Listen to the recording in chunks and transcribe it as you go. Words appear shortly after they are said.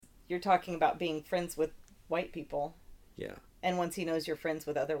you're talking about being friends with white people. Yeah. And once he knows you're friends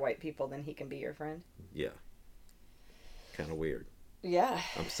with other white people, then he can be your friend. Yeah. Kind of weird. Yeah.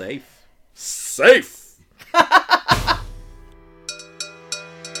 I'm safe. Safe!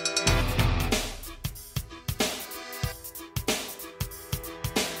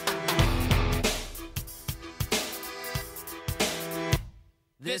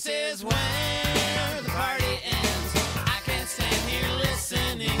 This is where the party ends. I can't stand here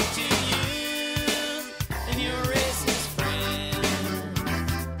listening to you and your racist friend.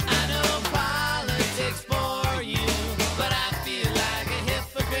 I know politics bore you, but I feel like a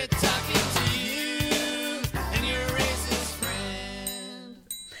hypocrite talking to you and your racist friend.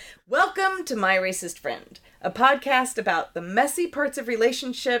 Welcome to My Racist Friend, a podcast about the messy parts of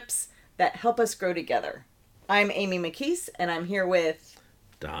relationships that help us grow together. I'm Amy McKees, and I'm here with...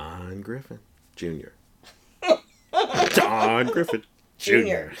 Don Griffin Jr. Don Griffin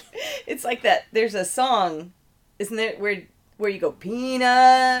Jr. It's like that. There's a song, isn't it, where you go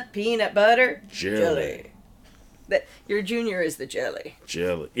peanut butter, jelly. That your junior is the jelly.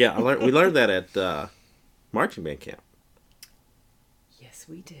 Jelly. Yeah, we learned that at marching band camp. Yes,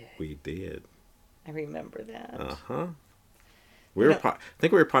 we did. We did. I remember that. Uh-huh. I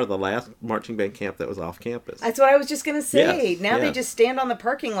think we were part of the last marching band camp that was off campus. That's what I was just going to say. Yes, now yes. They just stand on the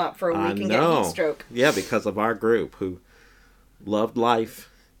parking lot for a week and get heat stroke. Yeah, because of our group who loved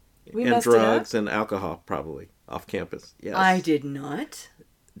life and drugs and alcohol, probably, off campus. Yes. I did not.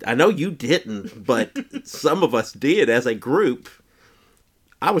 I know you didn't, but some of us did as a group.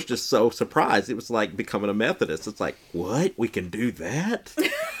 I was just so surprised. It was like becoming a Methodist. It's like, what? We can do that?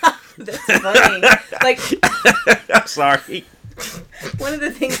 That's funny. Like, I'm sorry. One of the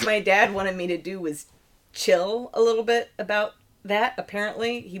things my dad wanted me to do was chill a little bit about that.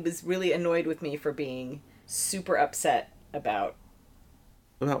 Apparently, he was really annoyed with me for being super upset about...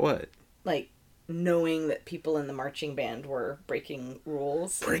 About what? Like, knowing that people in the marching band were breaking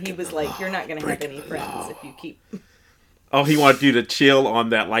rules. And he was like, you're not going to have any friends if you keep... Oh, he wanted you to chill on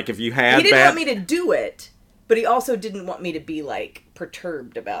that, like if you had... He didn't want me to do it, but he also didn't want me to be, like,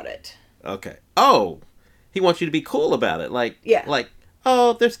 perturbed about it. Okay. Oh! He wants you to be cool about it. Like, yeah. Like,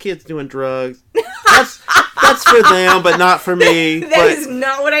 oh, there's kids doing drugs. That's for them, but not for me. That is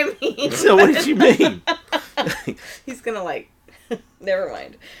not what I mean. So what did you mean? He's gonna like... Never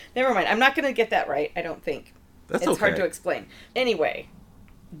mind. I'm not gonna get that right, I don't think. That's It's okay. hard to explain. Anyway,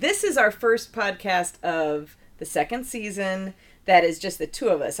 this is our first podcast of the second season. That is just the two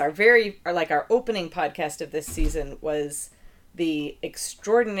of us. Our opening podcast of this season was the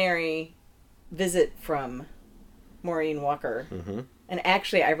extraordinary... visit from Maureen Walker. Mm-hmm. And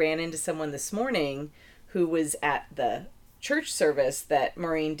actually, I ran into someone this morning who was at the church service that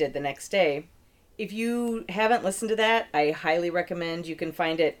Maureen did the next day. If you haven't listened to that, I highly recommend. You can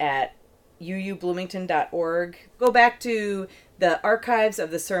find it at uubloomington.org. Go back to the archives of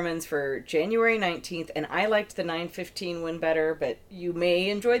the sermons for January 19th, and I liked the 9:15 one better, but you may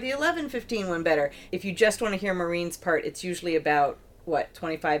enjoy the 11:15 one better. If you just want to hear Maureen's part, it's usually about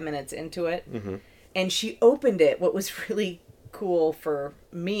 25 minutes into it. Mm-hmm. And she opened it. What was really cool for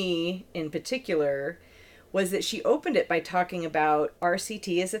me in particular was that she opened it by talking about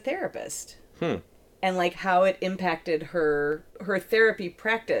RCT as a therapist. And like how it impacted her therapy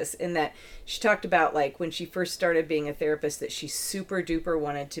practice, in that she talked about like when she first started being a therapist that she super duper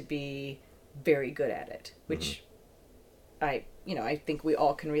wanted to be very good at it, which I think we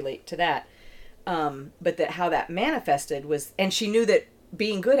all can relate to that. But that how that manifested was, and she knew that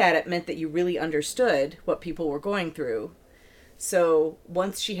being good at it meant that you really understood what people were going through. So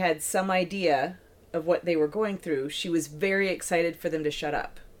once she had some idea of what they were going through, she was very excited for them to shut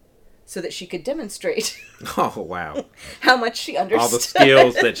up so that she could demonstrate Oh, wow. how much she understood. All the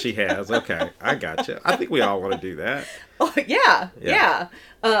skills that she has. Okay, I gotcha. I think we all want to do that. Oh, yeah.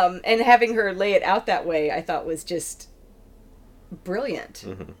 And having her lay it out that way, I thought was just brilliant.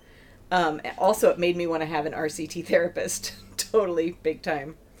 Mm-hmm. Also, it made me want to have an RCT therapist. Totally, big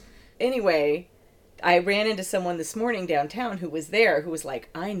time. Anyway, I ran into someone this morning downtown who was there, who was like,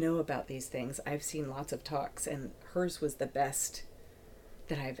 I know about these things. I've seen lots of talks, and hers was the best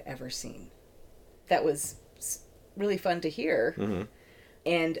that I've ever seen. That was really fun to hear. Mm-hmm.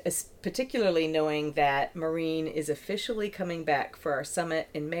 And particularly knowing that Maureen is officially coming back for our summit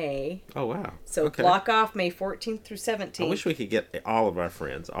in May. Oh, wow. So Okay. block off May 14th through 17th. I wish we could get all of our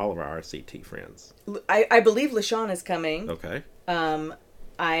friends, all of our RCT friends. I believe LaShawn is coming. Okay.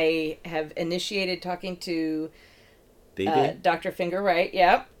 I have initiated talking to Dee Dee? Dr. Finger Wright.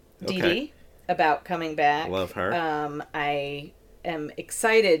 Yep. Okay. Dee Dee about coming back. Love her. I am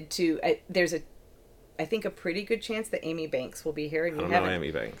excited to... I think a pretty good chance that Amy Banks will be here. And I don't know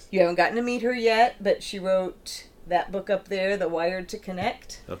Amy Banks. You haven't gotten to meet her yet, but she wrote that book up there, The Wired to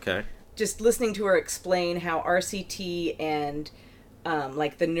Connect. Okay. Just listening to her explain how RCT and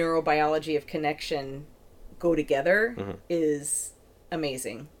like the neurobiology of connection go together is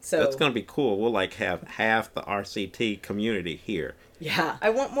amazing. So that's going to be cool. We'll like have half the RCT community here. Yeah, I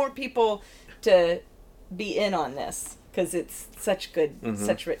want more people to be in on this because it's such good,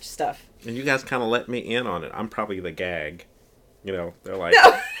 such rich stuff. And you guys kind of let me in on it. I'm probably the gag. You know, they're like,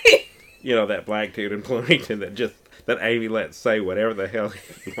 you know, that black dude in Bloomington that Amy lets say whatever the hell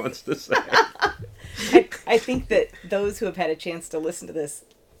he wants to say. I think that those who have had a chance to listen to this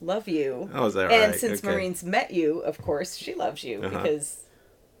love you. Oh, is that right? And since Okay. Maureen's met you, of course, she loves you because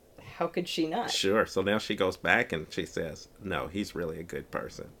how could she not? Sure. So now she goes back and she says, no, he's really a good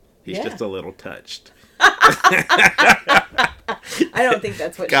person. He's just a little touched. I don't think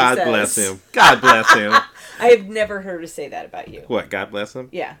that's what God she says. bless him. God bless him. I have never heard her say that about you. What? God bless him?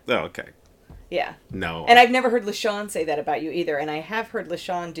 Yeah. Oh, okay. Yeah. No. And I've never heard LaShawn say that about you either. And I have heard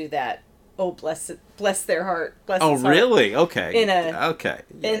LaShawn do that. Oh, bless their heart. Bless Oh, his heart. really? Okay. Okay.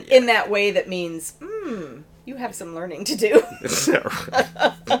 Yeah, In that way that means, you have some learning to do.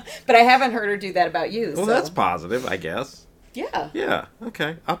 But I haven't heard her do that about you. Well, so. that's positive, I guess. Yeah. Yeah.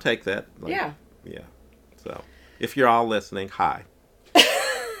 Okay. I'll take that. Yeah. Yeah. So, if you're all listening, hi.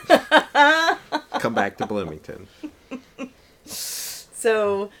 Come back to Bloomington.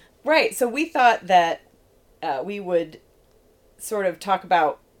 So, right. So we thought that we would sort of talk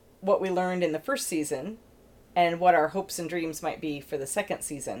about what we learned in the first season and what our hopes and dreams might be for the second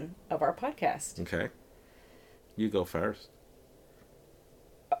season of our podcast. Okay. You go first.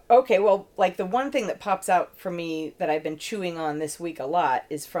 Okay, well, like the one thing that pops out for me that I've been chewing on this week a lot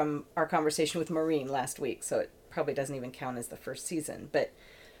is from our conversation with Maureen last week, so it probably doesn't even count as the first season. But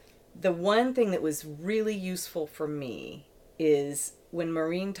the one thing that was really useful for me is when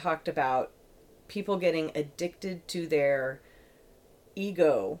Maureen talked about people getting addicted to their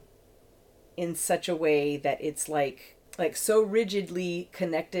ego in such a way that it's like so rigidly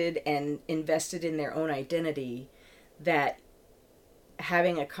connected and invested in their own identity that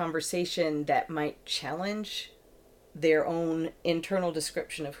having a conversation that might challenge their own internal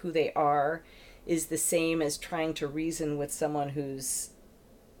description of who they are is the same as trying to reason with someone who's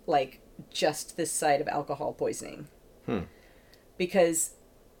like just this side of alcohol poisoning. Because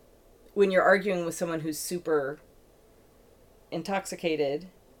when you're arguing with someone who's super intoxicated,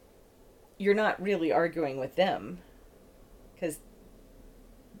 you're not really arguing with them because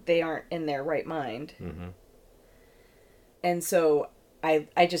they aren't in their right mind. And so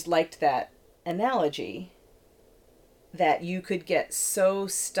I just liked that analogy that you could get so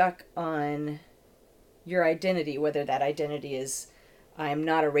stuck on your identity, whether that identity is I'm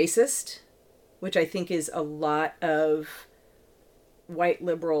not a racist, which I think is a lot of white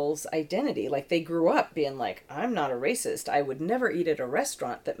liberals' identity. Like they grew up being like, I'm not a racist. I would never eat at a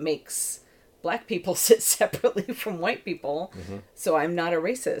restaurant that makes black people sit separately from white people. So I'm not a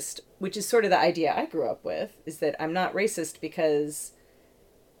racist, which is sort of the idea I grew up with, is that I'm not racist because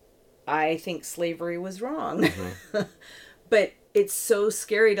I think slavery was wrong. But it's so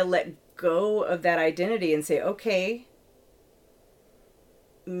scary to let go of that identity and say, okay,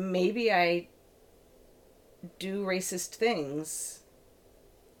 maybe I do racist things,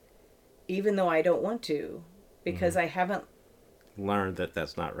 even though I don't want to, because I haven't Learned that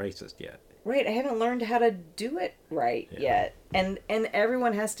that's not racist yet. Right, I haven't learned how to do it right yet. And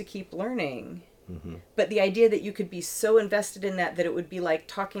everyone has to keep learning. But the idea that you could be so invested in that it would be like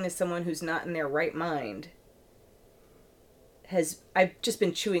talking to someone who's not in their right mind I've just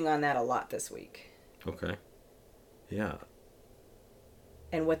been chewing on that a lot this week. Okay. Yeah.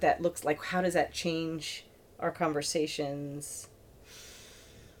 And what that looks like. How does that change our conversations?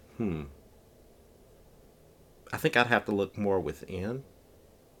 I think I'd have to look more within.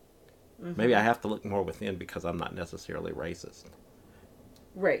 Maybe I have to look more within because I'm not necessarily racist.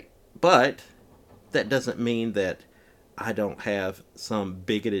 Right. But that doesn't mean that I don't have some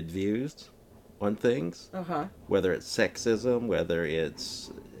bigoted views on things. Whether it's sexism, whether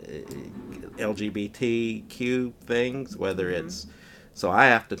it's LGBTQ things, whether it's... So I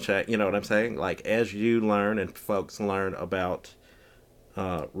have to check, you know what I'm saying? Like, as you learn and folks learn about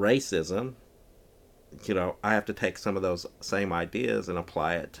racism, you know, I have to take some of those same ideas and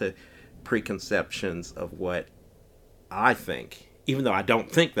apply it to preconceptions of what I think, even though I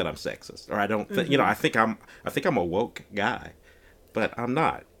don't think that I'm sexist, or I don't think, you know, I think I'm a woke guy, but I'm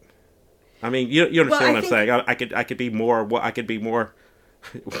not. I mean, you understand what I'm saying? I could be more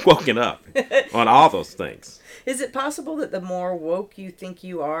woken up on all those things. Is it possible that the more woke you think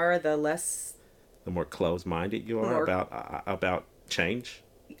you are, the less the more closed-minded you are about change.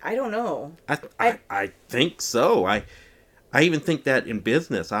 I don't know. I think so. I even think that in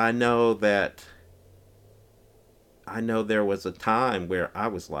business. I know there was a time where I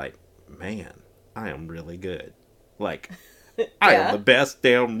was like, man, I am really good. Like, I am the best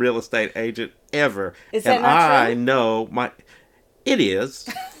damn real estate agent ever. Is that not true? Know it is.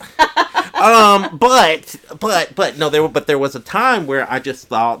 But no, there was a time where I just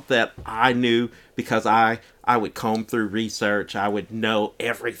thought that I knew, because I would comb through research. I would know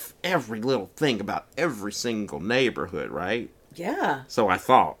every little thing about every single neighborhood, right? Yeah. So I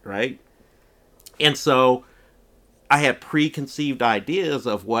thought, right? And so I had preconceived ideas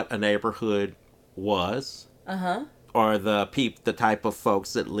of what a neighborhood was. Uh-huh. Or the type of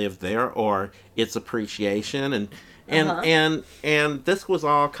folks that live there, or its appreciation, and this was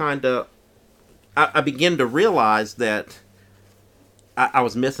all kind of. I began to realize that I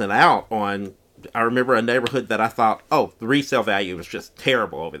was missing out on. I remember a neighborhood that I thought, oh, the resale value was just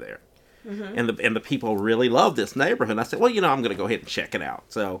terrible over there, and the people really love this neighborhood. And I said, well, I'm going to go ahead and check it out.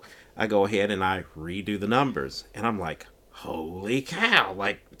 So I go ahead and I redo the numbers, and I'm like, holy cow,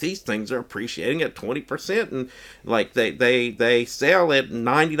 like, these things are appreciating at 20%, and like they sell at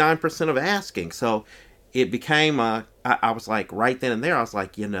 99% of asking. So it became I was like, right then and there, I was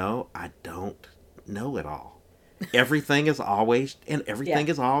like, I don't know it all. Everything is always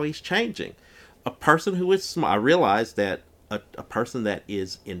changing. A person who is smart, I realized that a person that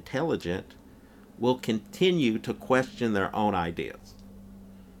is intelligent will continue to question their own ideas.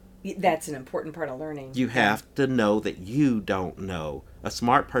 That's an important part of learning. You have to know that you don't know. A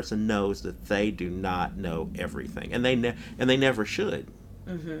smart person knows that they do not know everything, and they never should,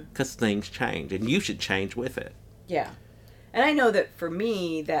 because things change, and you should change with it. Yeah, and I know that for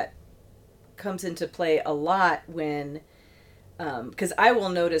me that comes into play a lot when, because I will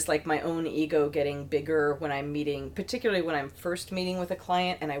notice like my own ego getting bigger when I'm meeting, particularly when I'm first meeting with a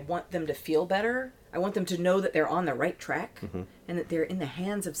client, and I want them to feel better. I want them to know that they're on the right track, and that they're in the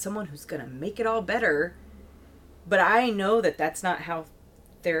hands of someone who's going to make it all better. But I know that that's not how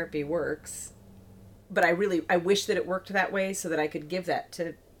therapy works. But I wish that it worked that way, so that I could give that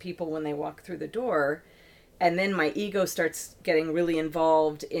to people when they walk through the door. And then my ego starts getting really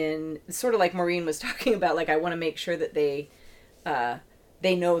involved in, sort of like Maureen was talking about, like, I want to make sure that they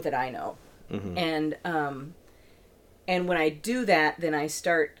know that I know. And when I do that, then I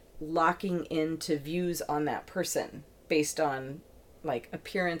start locking into views on that person based on like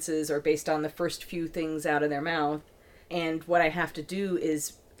appearances, or based on the first few things out of their mouth. And what I have to do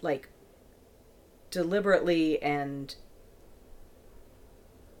is like deliberately and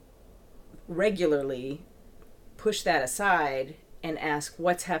regularly push that aside and ask,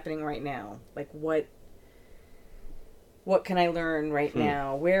 what's happening right now? Like, what can I learn right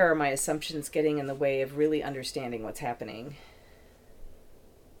now? Where are my assumptions getting in the way of really understanding what's happening?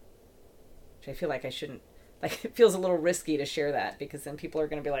 Which I feel like I shouldn't, like, it feels a little risky to share that, because then people are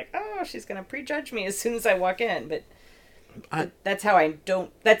going to be like, oh, she's going to prejudge me as soon as I walk in. But that's how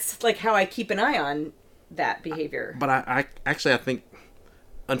that's like how I keep an eye on that behavior. But I think,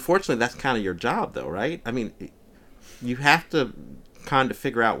 unfortunately, that's kind of your job, though, right? I mean, you have to kind of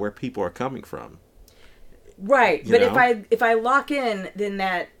figure out where people are coming from. Right. But if I lock in, then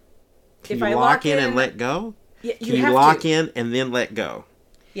that... Can you lock in and let go? Yeah, Can you lock in and then let go?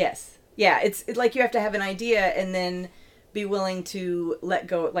 Yes. Yeah, it's like you have to have an idea and then be willing to let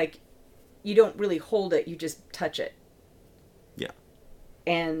go. Like, you don't really hold it, you just touch it. Yeah.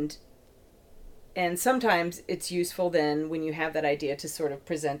 And sometimes it's useful then, when you have that idea, to sort of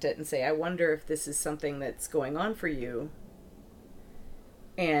present it and say, I wonder if this is something that's going on for you.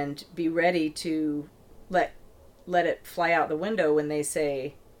 And be ready to let it fly out the window when they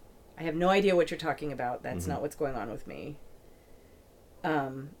say, I have no idea what you're talking about. That's not what's going on with me.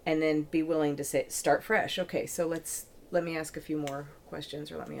 And then be willing to say, start fresh. Okay, so let me ask a few more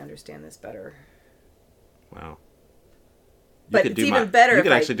questions, or let me understand this better. Wow. But it's even better. You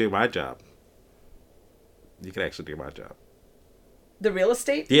could actually do my job. You could actually do my job. The real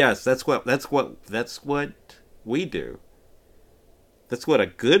estate? Yes, that's what we do. That's what a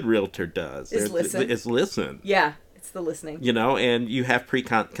good realtor does. Is listen. Is listen. Yeah, it's the listening. And you have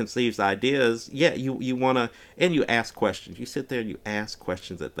preconceived ideas. Yeah, you want to, and you ask questions. You sit there and you ask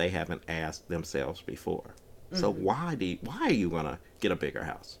questions that they haven't asked themselves before. So why are you going to get a bigger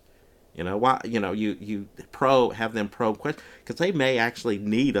house? Why? You have them probe questions, because they may actually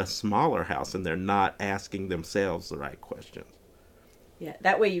need a smaller house and they're not asking themselves the right questions. Yeah,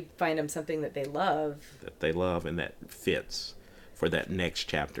 that way you find them something that they love. And that fits for that next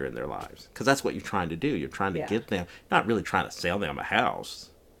chapter in their lives. Because that's what you're trying to do. You're trying to get them, not really trying to sell them a house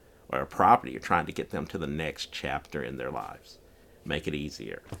or a property. You're trying to get them to the next chapter in their lives. Make it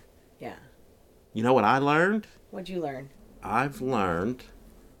easier. Yeah. You know what I learned? What'd you learn? I've learned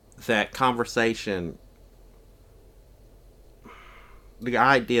that conversation, the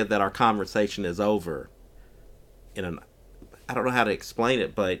idea that our conversation is over I don't know how to explain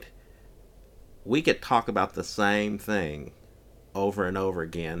it, but we could talk about the same thing over and over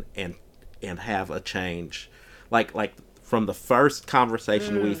again and have a change. Like from the first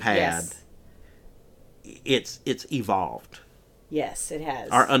conversation we've had, yes. it's evolved. Yes, it has.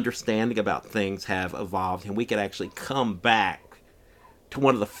 Our understanding about things have evolved, and we could actually come back to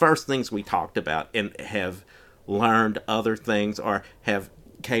one of the first things we talked about and have learned other things, or have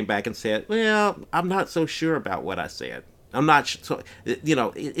came back and said, well, I'm not so sure about what I said. I'm not so,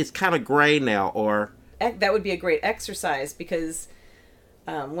 it's kind of gray now, or... That would be a great exercise, because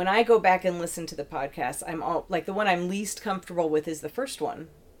when I go back and listen to the podcast, I'm all like, the one I'm least comfortable with is the first one.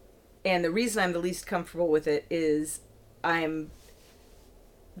 And the reason I'm the least comfortable with it is I'm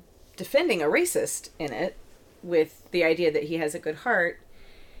defending a racist in it with the idea that he has a good heart.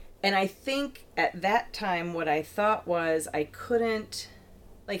 And I think at that time what I thought was I couldn't,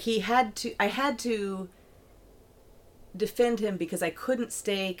 like, I had to defend him because I couldn't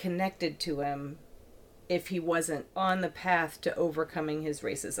stay connected to him if he wasn't on the path to overcoming his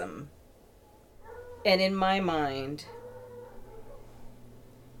racism. And in my mind...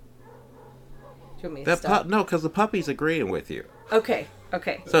 Do you want me to stop? No, because the puppy's agreeing with you. Okay.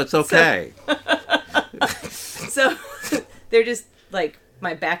 So it's okay. So they're just like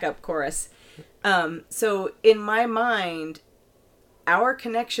my backup chorus. So in my mind, our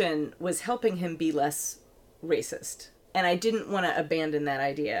connection was helping him be less racist. And I didn't want to abandon that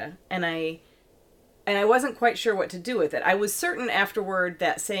idea. And I wasn't quite sure what to do with it. I was certain afterward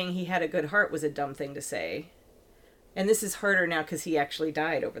that saying he had a good heart was a dumb thing to say. And this is harder now because he actually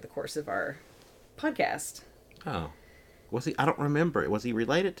died over the course of our podcast. Oh. Was he? I don't remember. Was he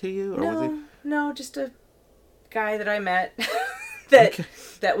related to you? Or was he... No, just a guy that I met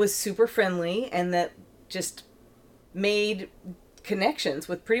that was super friendly and that just made connections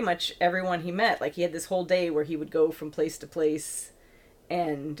with pretty much everyone he met. Like, he had this whole day where he would go from place to place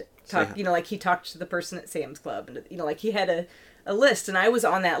and talk, like he talked to the person at Sam's Club, and like he had a list, and I was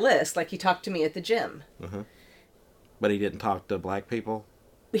on that list. Like, he talked to me at the gym. Uh-huh. But he didn't talk to black people?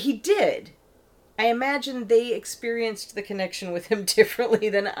 He did. I imagine they experienced the connection with him differently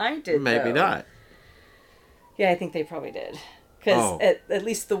than I did. Maybe not. Yeah, I think they probably did. Because at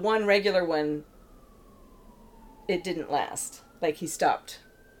least the one regular one, it didn't last. Like, he stopped.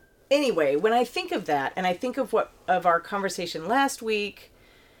 Anyway, when I think of that, and I think of our conversation last week,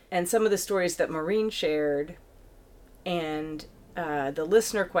 and some of the stories that Maureen shared, and the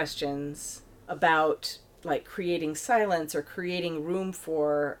listener questions about, like, creating silence or creating room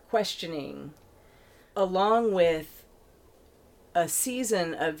for questioning, along with a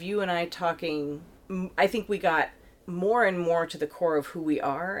season of you and I talking, I think we got more and more to the core of who we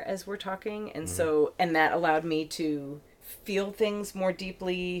are as we're talking. And and that allowed me to feel things more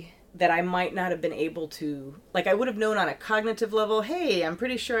deeply that I might not have been able to. Like, I would have known on a cognitive level, hey, I'm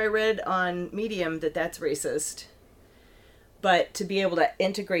pretty sure I read on Medium that that's racist. But to be able to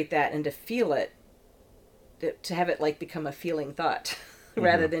integrate that and to feel it, to have it like become a feeling thought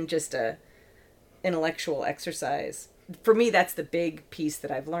rather than just a intellectual exercise. For me, that's the big piece that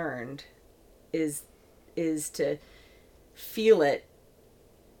I've learned is to feel it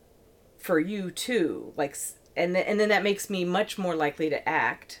for you too. Like, and then that makes me much more likely to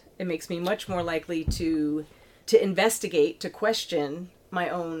act. It makes me much more likely to investigate, to question my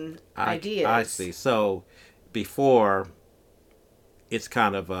own ideas. I see. So before, it's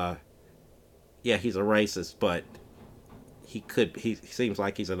kind of he's a racist, but he seems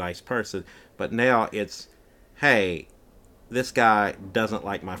like he's a nice person. But now it's, hey, this guy doesn't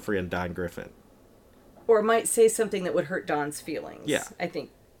like my friend Don Griffin. Or might say something that would hurt Don's feelings. Yeah. I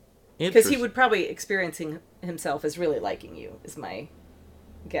think. Because he would probably experiencing himself as really liking you, is my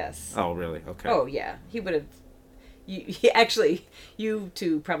guess. Oh, really? Okay. Oh, yeah. He would have... You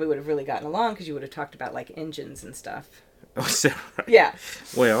two probably would have really gotten along because you would have talked about, like, engines and stuff. Oh, is that right? Yeah.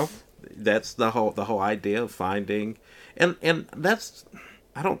 Well, that's the whole idea of finding... And that's...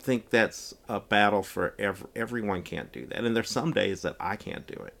 I don't think that's a battle for everyone can't do that. And there's some days that I can't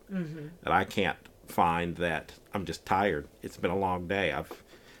do it. Mm-hmm. That I can't find that I'm just tired. It's been a long day.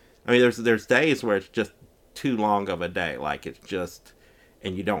 There's days where it's just too long of a day. Like, it's just...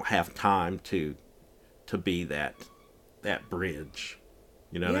 And you don't have time to be that bridge.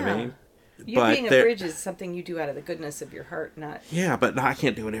 You know what I mean? Being a bridge is something you do out of the goodness of your heart, not... Yeah, but I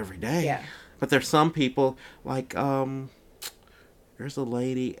can't do it every day. Yeah. But there's some people, like, there's a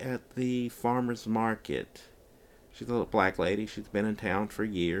lady at the farmer's market. She's a little black lady. She's been in town for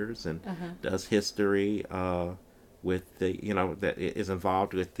years and does history with the, that is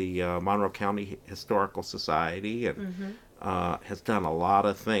involved with the Monroe County Historical Society and has done a lot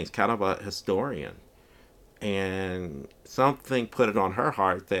of things, kind of a historian. And something put it on her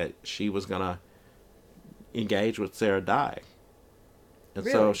heart that she was going to engage with Sarah Dye. And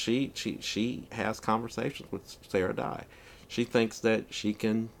so she has conversations with Sarah Dye. She thinks that she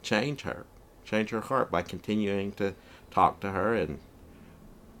can change her heart by continuing to talk to her and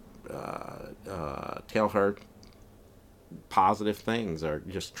tell her positive things, or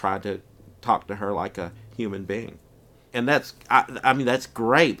just try to talk to her like a human being. And that's, I mean, that's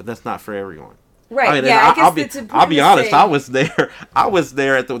great, but that's not for everyone. Right. I mean, yeah. I guess it's important. I'll be honest. Say... I was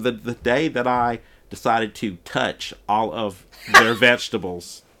there at the day that I decided to touch all of their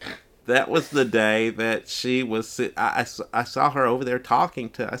vegetables. That was the day that she was. I saw her over there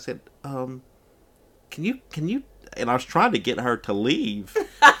talking to. I said, "Can you?" And I was trying to get her to leave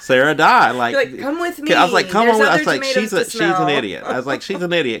Sarah Dye. Like, come with me. I was like, "Come on!" I was like, "She's an idiot." I was like, "She's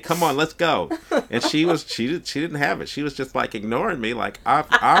an idiot. Come on, let's go." And she didn't have it. She was just like ignoring me. Like,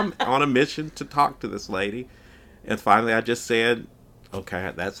 I'm on a mission to talk to this lady. And finally, I just said,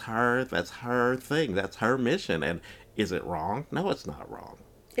 "Okay, that's her thing. That's her mission. And is it wrong? No, it's not wrong.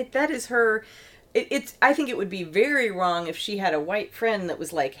 That is her. It's. I think it would be very wrong if she had a white friend that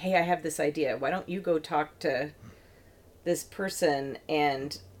was like, "Hey, I have this idea. Why don't you go talk to this person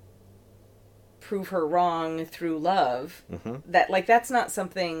and prove her wrong through love?" That's not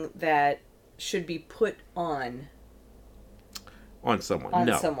something that should be put on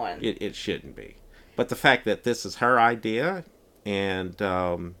someone. Someone. It shouldn't be. But the fact that this is her idea, and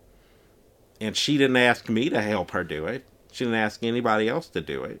she didn't ask me to help her do it. She didn't ask anybody else to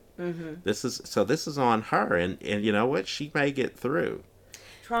do it. This is on her, and you know what? She may get through.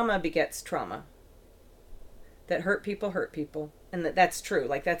 Trauma begets trauma. That hurt people, and that's true.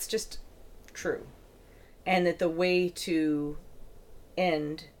 Like, that's just true. And that the way to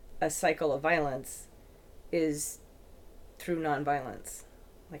end a cycle of violence is through nonviolence.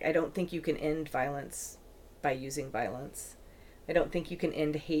 Like, I don't think you can end violence by using violence. I don't think you can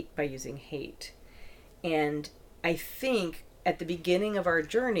end hate by using hate. And I think at the beginning of our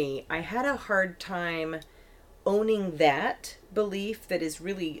journey, I had a hard time owning that belief that is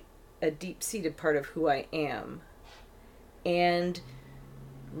really a deep-seated part of who I am, and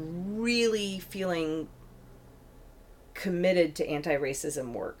really feeling committed to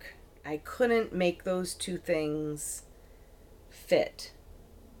anti-racism work. I couldn't make those two things fit.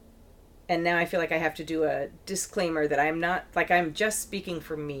 And now I feel like I have to do a disclaimer that I'm just speaking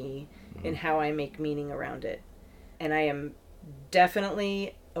for me in how I make meaning around it. And I am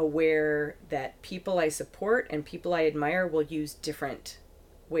definitely aware that people I support and people I admire will use different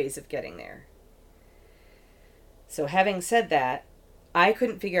ways of getting there. So having said that, I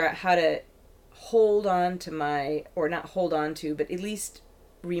couldn't figure out how to hold on to or not hold on to, but at least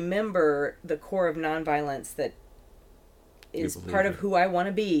remember the core of nonviolence that is part of who I want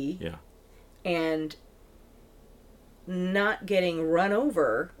to be. Yeah. And not getting run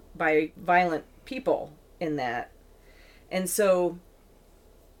over by violent people in that. And so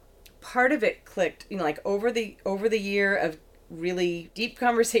part of it clicked, like over the year of really deep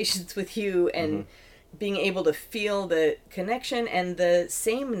conversations with you and being able to feel the connection and the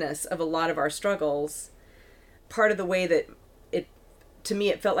sameness of a lot of our struggles. Part of the way that to me,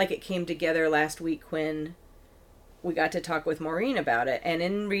 it felt like it came together last week when we got to talk with Maureen about it. And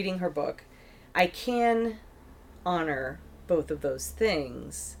in reading her book, I can honor both of those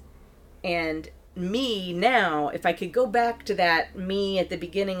things. And me now, if I could go back to that me at the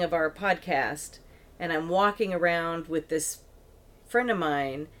beginning of our podcast, and I'm walking around with this friend of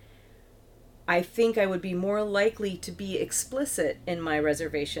mine, I think I would be more likely to be explicit in my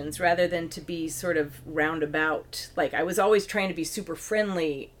reservations rather than to be sort of roundabout. Like, I was always trying to be super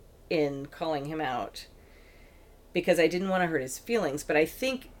friendly in calling him out because I didn't want to hurt his feelings. But I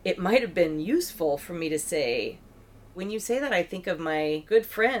think it might have been useful for me to say, when you say that, I think of my good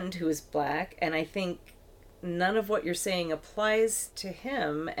friend who is black, and I think none of what you're saying applies to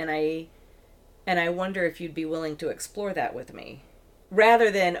him, and I wonder if you'd be willing to explore that with me. Rather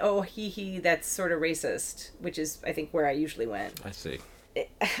than, oh, that's sort of racist, which is, I think, where I usually went. I see.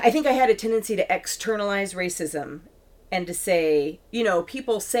 I think I had a tendency to externalize racism and to say,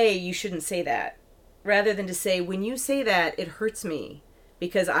 people say you shouldn't say that. Rather than to say, when you say that, it hurts me.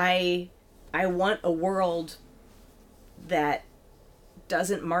 Because I want a world that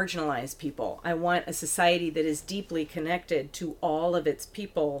doesn't marginalize people. I want a society that is deeply connected to all of its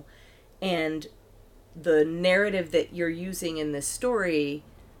people and the narrative that you're using in this story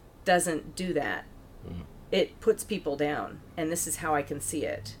doesn't do that. It puts people down, and this is how I can see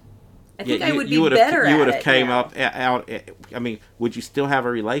it. I think I would be better at it. You would have came now. up out. I mean, would you still have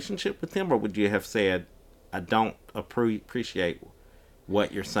a relationship with him, or would you have said, "I don't appreciate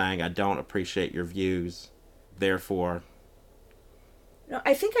what you're saying. I don't appreciate your views. Therefore." No,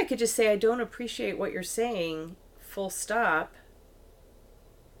 I think I could just say I don't appreciate what you're saying, full stop,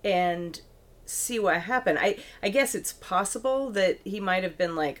 and see what happened. I guess it's possible that he might have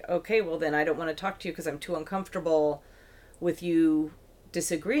been like, okay, well then I don't want to talk to you because I'm too uncomfortable with you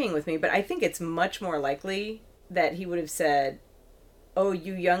disagreeing with me. But I think it's much more likely that he would have said, oh,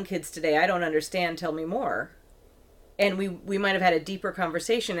 you young kids today, I don't understand, tell me more. And we might have had a deeper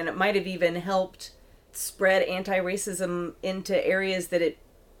conversation, and it might have even helped spread anti-racism into areas that it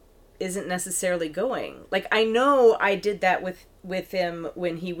isn't necessarily going. Like, I know I did that with him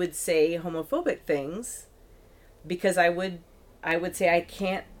when he would say homophobic things, because I would say, I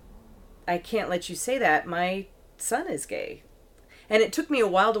can't let you say that. My son is gay. And it took me a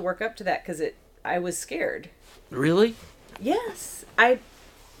while to work up to that because I was scared. Really? Yes.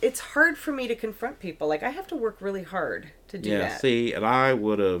 It's hard for me to confront people. Like, I have to work really hard to do that. Yeah, see, and I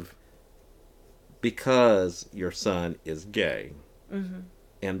would have, because your son is gay,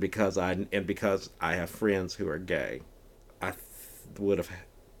 and because I have friends who are gay, I would have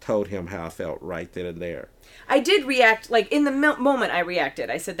told him how I felt right then and there. I did react, like, in the moment I reacted.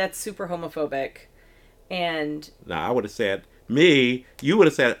 I said, that's super homophobic. And Now, I would have said, you would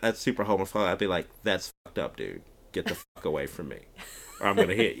have said, that's super homophobic. I'd be like, that's fucked up, dude. Get the fuck away from me, or I'm going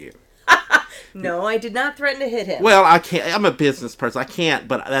to hit you. no, I did not threaten to hit him. Well, I can't. I'm a business person. I can't,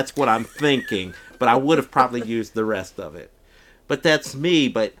 but that's what I'm thinking. But I would have probably used the rest of it. But that's me.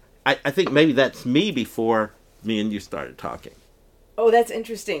 But I think maybe that's me before me and you started talking. Oh, that's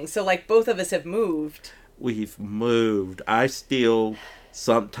interesting. So, like, both of us have moved. We've moved. I still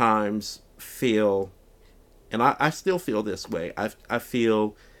sometimes feel, and I still feel this way. I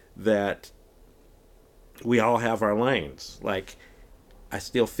feel that we all have our lanes. Like, I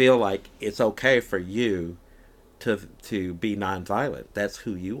still feel like it's okay for you to be nonviolent. That's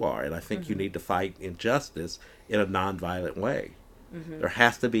who you are. And I think you need to fight injustice in a nonviolent way. There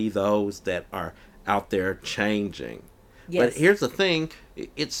has to be those that are out there changing. Yes. But here's the thing.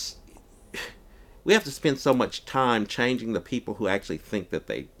 We have to spend so much time changing the people who actually think that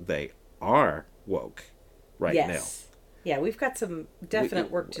they are woke right now. Yeah, we've got some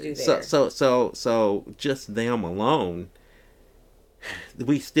definite work to do there. So just them alone,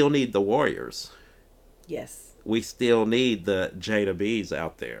 we still need the warriors. Yes. We still need the Jada B's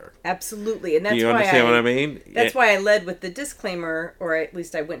out there. Absolutely. And that's Do you why understand what I mean? That's why I led with the disclaimer, or at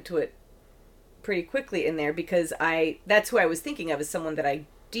least I went to it pretty quickly in there, because that's who I was thinking of as someone that I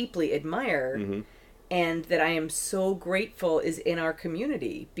deeply admire and that I am so grateful is in our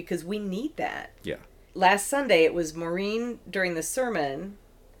community, because we need that. Yeah. Last Sunday, it was Maureen during the sermon,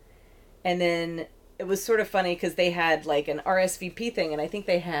 and then it was sort of funny because they had like an RSVP thing, and I think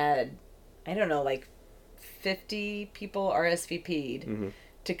they had, I don't know, like 50 people RSVP'd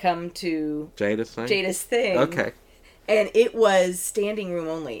to come to Jada's thing. Okay. And it was standing room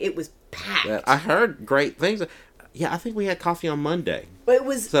only. It was packed. Yeah, I heard great things. Yeah, I think we had coffee on Monday. But it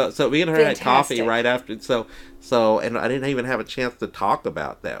was so me and her had coffee fantastic. right after. So and I didn't even have a chance to talk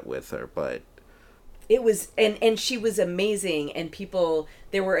about that with her, but it was, and she was amazing, and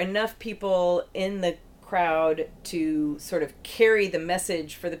there were enough people in the crowd to sort of carry the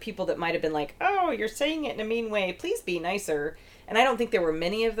message for the people that might have been like, oh, you're saying it in a mean way, please be nicer. And I don't think there were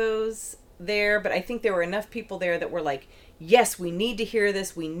many of those there, but I think there were enough people there that were like, yes, we need to hear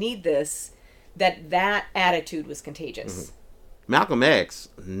this, we need this, that attitude was contagious. Malcolm X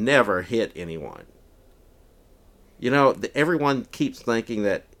never hit anyone. You know, everyone keeps thinking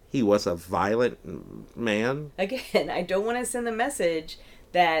that he was a violent man. Again, I don't want to send the message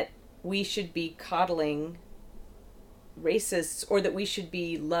that we should be coddling racists, or that we should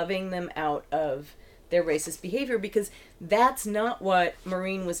be loving them out of their racist behavior, because that's not what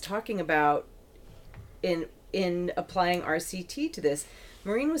Maureen was talking about in applying RCT to this.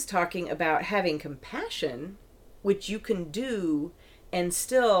 Maureen was talking about having compassion, which you can do and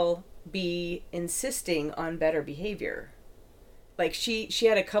still be insisting on better behavior. Like, she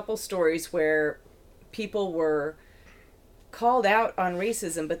had a couple stories where people were called out on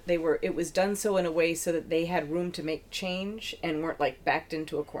racism, but it was done so in a way so that they had room to make change and weren't like backed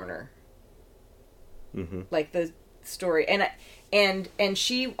into a corner. Like the story, and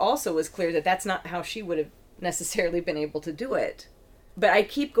she also was clear that that's not how she would have necessarily been able to do it. But I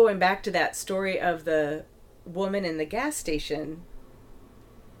keep going back to that story of the woman in the gas station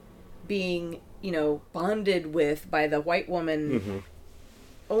being bonded with by the white woman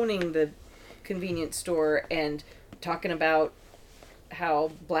owning the convenience store and talking about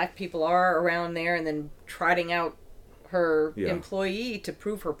how black people are around there, and then trotting out her employee to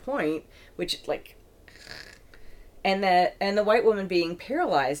prove her point, which and the white woman being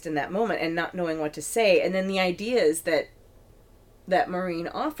paralyzed in that moment and not knowing what to say, and then the ideas that Maureen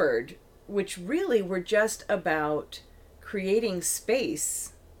offered, which really were just about creating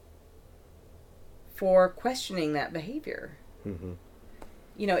space for questioning that behavior.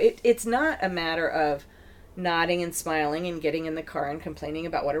 It's not a matter of nodding and smiling and getting in the car and complaining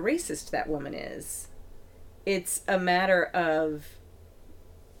about what a racist that woman is. It's a matter of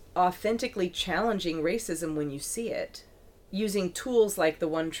authentically challenging racism when you see it, using tools like the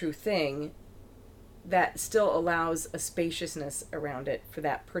One True Thing that still allows a spaciousness around it for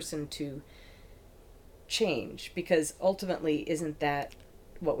that person to change, because ultimately, isn't that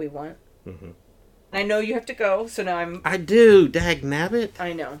what we want? I know you have to go, so now I do, dag nabbit.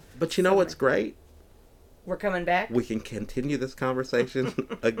 I know. But you know what's great? We're coming back? We can continue this conversation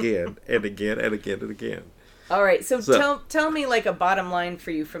again and again and again and again. All right, so tell me like a bottom line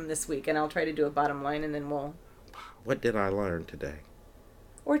for you from this week, and I'll try to do a bottom line, and then we'll... What did I learn today?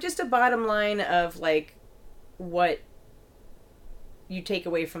 Or just a bottom line of like what you take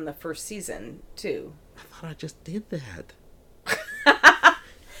away from the first season, too. I thought I just did that.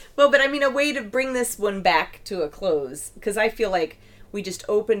 Well, but I mean, a way to bring this one back to a close, because I feel like we just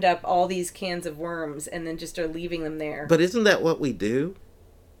opened up all these cans of worms and then just are leaving them there. But isn't that what we do?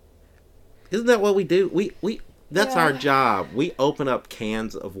 Isn't that what we do? We that's our job. We open up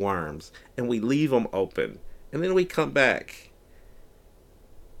cans of worms and we leave them open, and then we come back.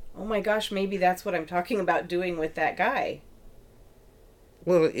 Oh my gosh, maybe that's what I'm talking about doing with that guy.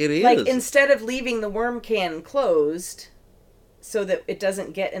 Well, it is. Like, instead of leaving the worm can closed so that it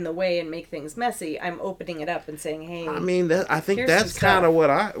doesn't get in the way and make things messy, I'm opening it up and saying, "Hey." I mean, I think that's kind of what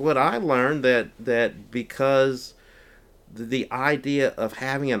I learned, that because the idea of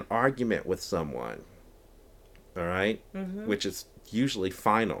having an argument with someone, all right, which is usually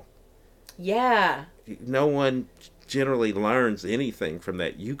final. Yeah. No one generally learns anything from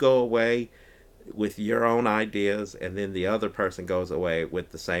that. You go away with your own ideas, and then the other person goes away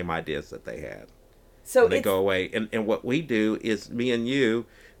with the same ideas that they had. So they go away, and what we do is, me and you,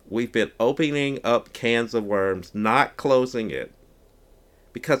 we've been opening up cans of worms, not closing it,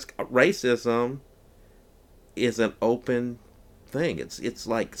 because racism is an open thing. It's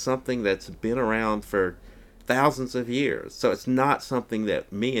like something that's been around for thousands of years. So it's not something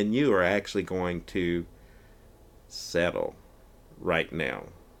that me and you are actually going to settle right now.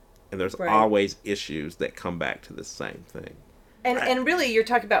 And there's always issues that come back to the same thing. And really, you're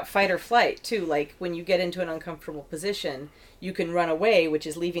talking about fight or flight, too. Like, when you get into an uncomfortable position, you can run away, which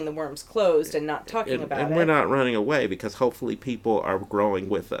is leaving the worms closed and not talking about it. And we're not running away, because hopefully people are growing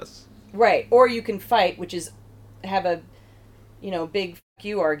with us. Right. Or you can fight, which is have a, big fuck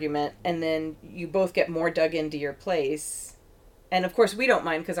you argument, and then you both get more dug into your place. And, of course, we don't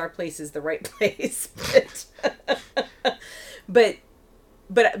mind, because our place is the right place. But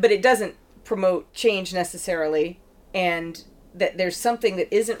it doesn't promote change necessarily, and that there's something that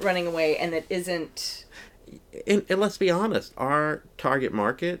isn't running away and that isn't... And let's be honest, our target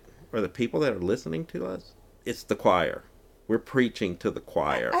market, or the people that are listening to us, it's the choir. We're preaching to the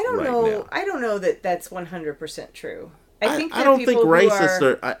choir. I don't right know. now. I don't know that that's 100% true. I think I don't think racists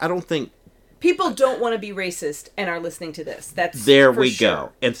are... I don't think... People don't want to be racist and are listening to this. That's there for we sure.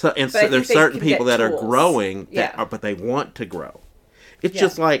 go. And so there's certain people that are growing, but they want to grow. It's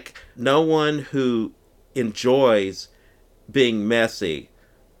just like no one who enjoys being messy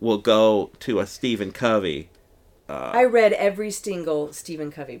will go to a Stephen Covey. I read every single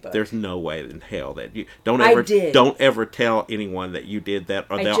Stephen Covey book. There's no way in hell that you don't ever tell anyone that you did that,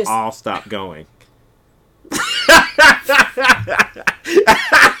 or they'll all stop going.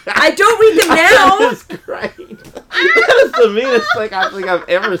 I don't read them now. That is great. That is the meanest thing I think I've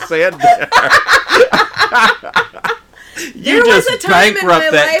ever said there was a time in my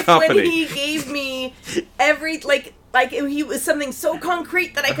life company. when he gave me every like he was something so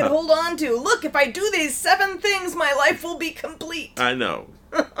concrete that I could hold on to. Look, if I do these 7 things, my life will be complete. I know.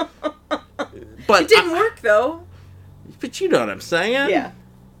 But it didn't work though. But you know what I'm saying? Yeah.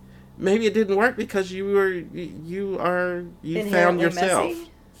 Maybe it didn't work because you found yourself.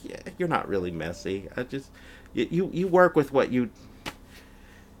 Messy? Yeah, you're not really messy. You work with what you.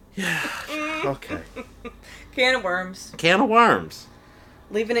 Yeah. Okay. Can of worms. Can of worms.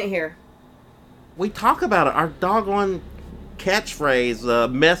 Leaving it here. We talk about it. Our doggone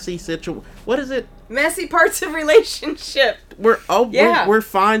catchphrase, messy situation. What is it? Messy parts of relationship. We're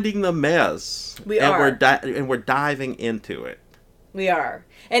finding the mess. We and are. We're diving into it. We are.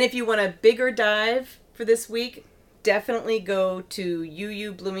 And if you want a bigger dive for this week, definitely go to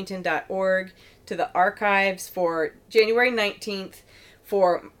uubloomington.org, to the archives for January 19th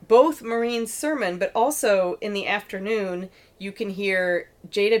for both Maureen's sermon, but also in the afternoon, you can hear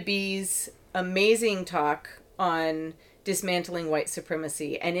Jada B's amazing talk on dismantling white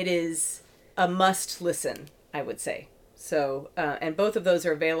supremacy. And it is a must listen, I would say. So, and both of those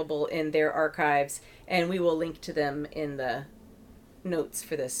are available in their archives, and we will link to them in the notes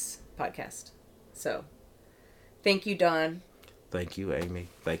for this podcast. So, thank you, Don. Thank you, Amy.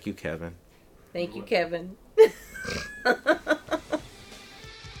 Thank you, Kevin. Thank you, Kevin.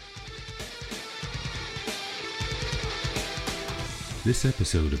 This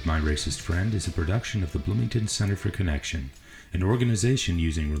episode of My Racist Friend is a production of the Bloomington Center for Connection, an organization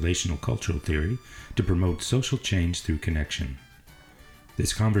using relational cultural theory to promote social change through connection.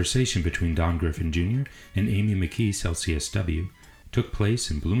 This conversation between Don Griffin Jr. and Amy McKees, LCSW, took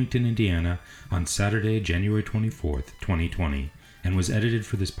place in Bloomington, Indiana on Saturday, January 24th, 2020, and was edited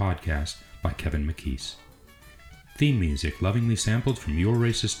for this podcast by Kevin McKees. Theme music lovingly sampled from Your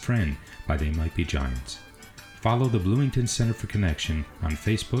Racist Friend by They Might Be Giants. Follow the Bloomington Center for Connection on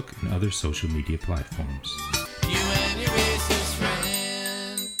Facebook and other social media platforms. You and your racist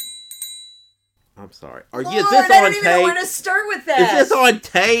friend. I'm sorry. Lord, Is this I on don't even know tape? where to start with that. Is this on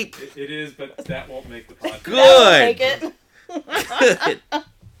tape? It is, but that won't make the podcast. Good. Make it. Good.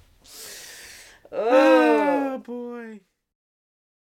 Oh boy.